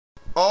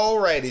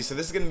Alrighty, so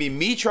this is going to be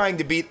me trying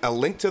to beat A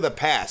Link to the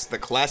Past, the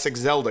classic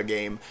Zelda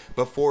game,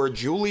 before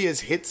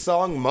Julia's hit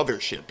song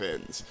Mothership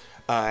ends.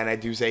 And I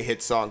do say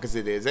hit song because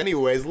it is.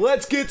 Anyways,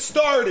 let's get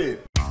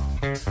started!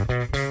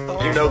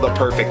 You know the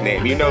perfect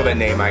name. You know the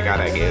name I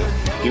gotta give.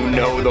 You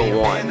know the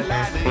one.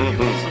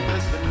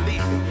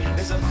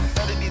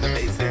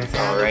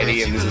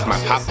 Alrighty, and this is my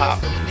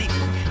Pop.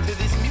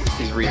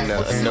 He's reading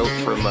a note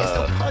from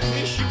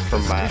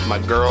my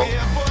girl.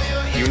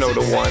 You know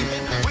the one.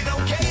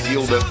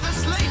 Zelda.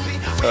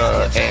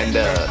 And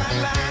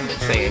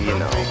saying, you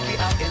know,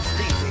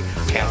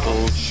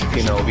 castles,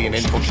 you know, being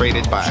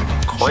infiltrated by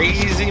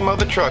crazy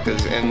mother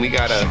truckers, and they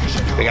gotta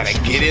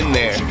get in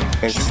there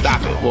and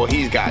stop it. Well,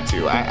 he's got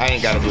to. I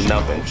ain't gotta do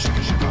nothing.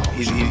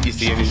 You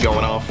see him? He's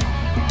going off.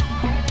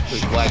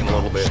 He's lagging a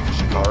little bit.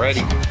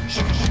 Alrighty,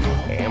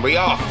 and we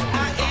off.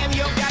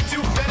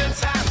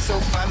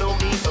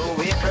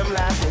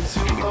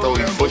 You can throw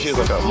these bushes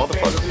like a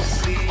motherfucker.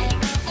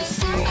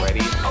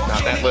 Alrighty,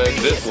 not that ledge,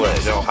 this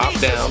ledge. I'll hop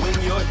down.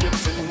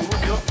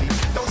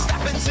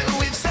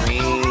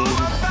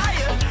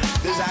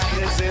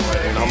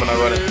 And I'm gonna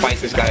run and fight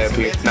this guy up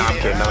here. Nah, I'm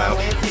kidding, I'm out.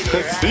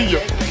 See ya.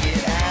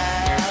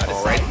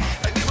 Alright.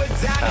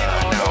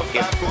 Now,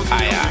 if I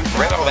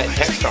read all that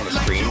text on the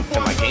screen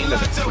and my game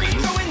doesn't freeze,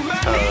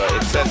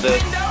 it said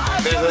that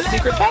there's a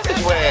secret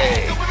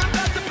passageway.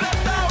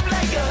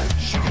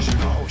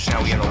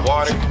 Now we in the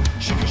water.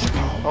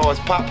 Oh, it's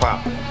Pop.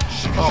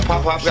 Oh,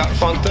 Pop got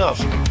funked up.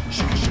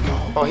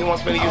 Oh, he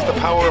wants me to use the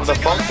power of the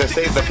funk to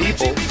save the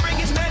people.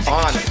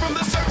 On it.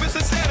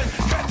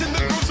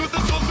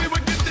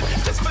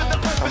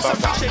 I'm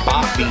about to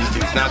bop these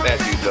dudes. Not that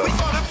dude, though.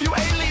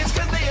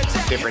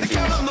 Different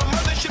dudes. I'm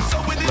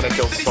gonna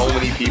kill so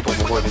many people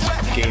before this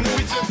game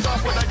ends.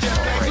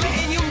 Alrighty.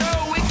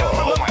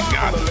 Oh my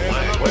god.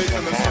 What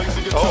happened?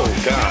 Oh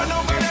god.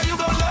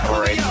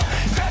 Alright.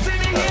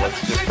 Let's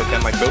just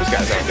pretend like those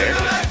guys aren't there.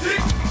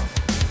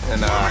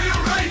 And,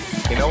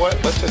 you know what?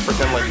 Let's just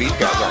pretend like these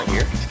guys aren't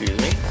here. Excuse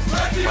me.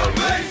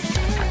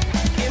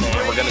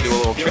 And we're gonna do a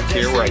little trick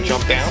here where I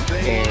jump down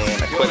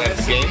and I quit out of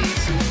the game.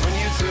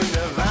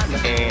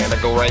 And I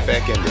go right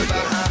back into it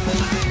again.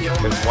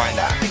 Because why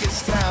not?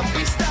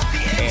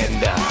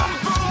 And,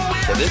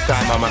 so this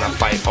time I'm gonna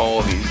fight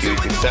all these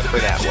dudes except for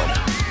that one.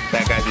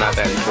 That guy's not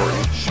that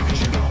important.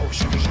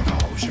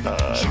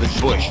 This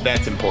bush,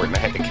 that's important. I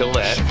had to kill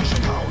that.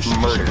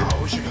 Murder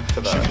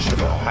to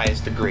the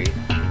highest degree.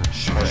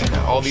 Alright,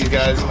 now all these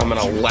guys, I'm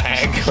gonna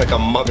lag like a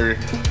mother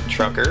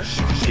trucker.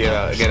 Get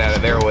out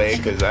of their way,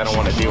 because I don't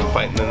want to deal with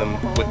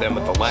them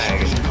with the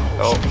lag.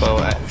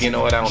 You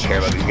know what? I don't care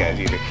about these guys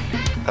either.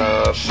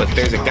 But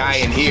there's a guy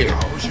in here.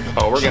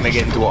 Oh, we're gonna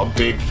get into a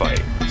big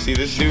fight. See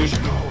this dude?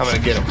 I'm gonna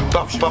get him.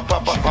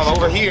 I'm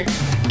over here.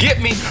 Get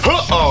me!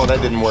 Oh,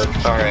 that didn't work.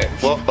 Alright,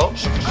 well,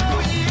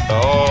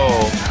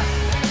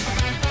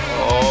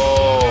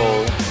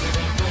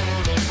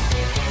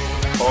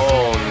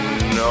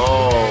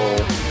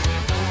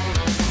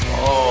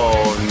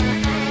 Oh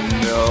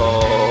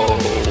no.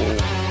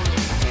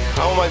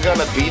 How am I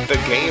gonna beat the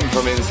game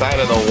from inside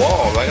of the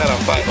walls? I gotta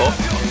fight. Oh,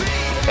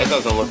 that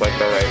doesn't look like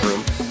the right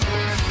room.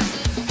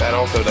 That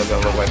also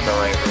doesn't look like the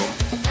right room.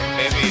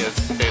 Maybe it's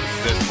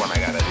this one I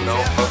gotta. No,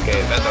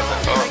 okay, that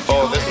doesn't.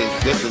 Oh,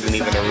 this isn't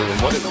even a room.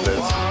 What is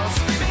this?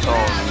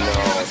 Oh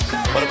no.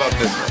 What about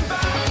this one?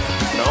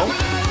 No?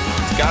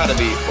 It's gotta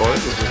be. Or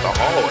this is just a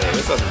hallway.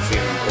 This doesn't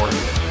seem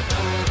important.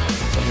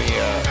 Let me.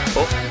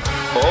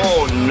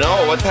 Oh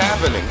no! What's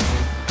happening?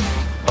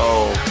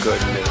 Oh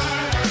goodness.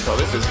 So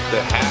this is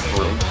the half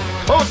room.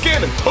 Oh, it's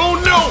cannon! Oh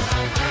no!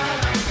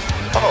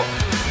 Oh.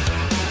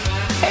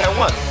 Hey, I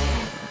won.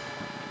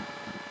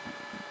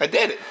 I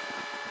did it.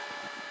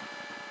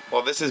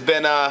 Well, this has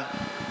been A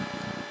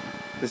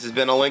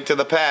Link to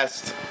the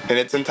Past in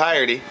its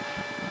entirety.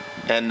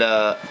 And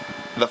the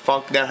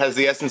funk now has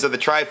the essence of the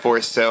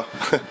Triforce, so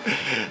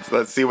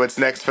let's see what's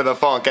next for the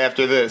funk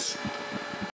after this.